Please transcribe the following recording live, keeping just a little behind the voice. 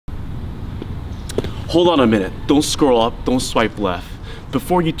Hold on a minute, don't scroll up, don't swipe left.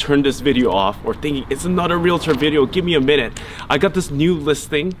 Before you turn this video off or thinking it's another realtor video, give me a minute. I got this new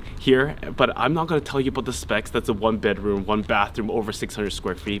listing here, but I'm not gonna tell you about the specs. That's a 1 bedroom, 1 bathroom, over 600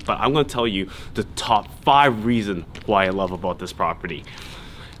 square feet. But I'm gonna tell you the top 5 reasons why I love about this property.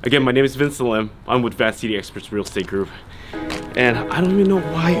 Again, my name is Vincent Lim. I'm with Van City Experts Real Estate Group. And I don't even know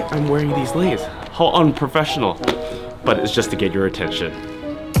why I'm wearing these leggings. How unprofessional. But it's just to get your attention.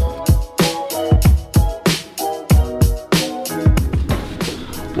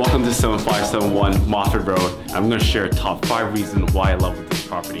 Welcome to 7571 Moffatt Rd. I'm going to share top 5 reasons why I love this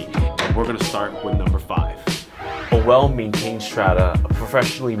property. And we're going to start with number 5. A well-maintained strata, a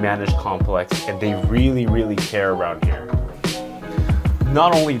professionally managed complex, and they really care around here.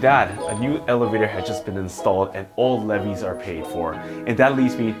 Not only that, a new elevator has just been installed and all levies are paid for. And that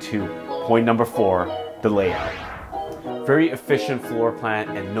leads me to point number 4, the layout. Very efficient floor plan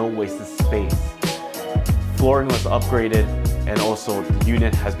and no wasted space. Flooring was upgraded and also the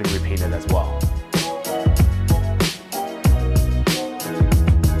unit has been repainted as well.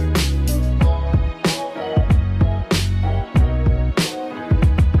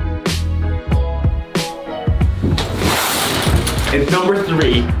 And number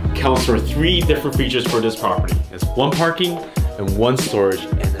 3 counts for 3 different features for this property. It's 1 parking and 1 storage,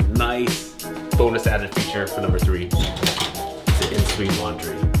 and a nice bonus added feature for number 3. It's an in-suite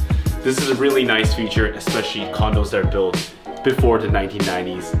laundry. This is a really nice feature, especially condos that are built before the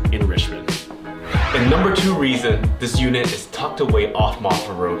 1990s in Richmond. And number 2 reason, this unit is tucked away off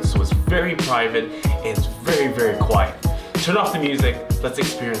Moffatt Rd, so it's very private and it's very quiet. Turn off the music, let's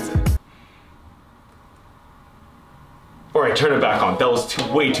experience it. Alright, turn it back on. That was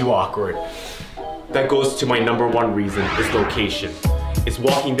way too awkward. That goes to my number 1 reason, is location. It's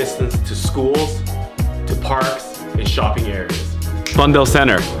walking distance to schools, to parks, and shopping areas. Glendale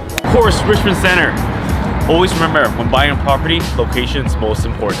Center. Of course, Richmond Center. Always remember, when buying a property, location is most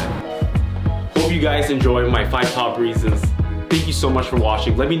important. Hope you guys enjoy my 5 top reasons. Thank you so much for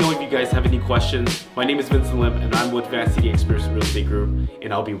watching. Let me know if you guys have any questions. My name is Vincent Lim, and I'm with Van City Experts Real Estate Group,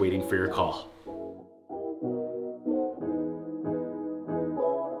 and I'll be waiting for your call.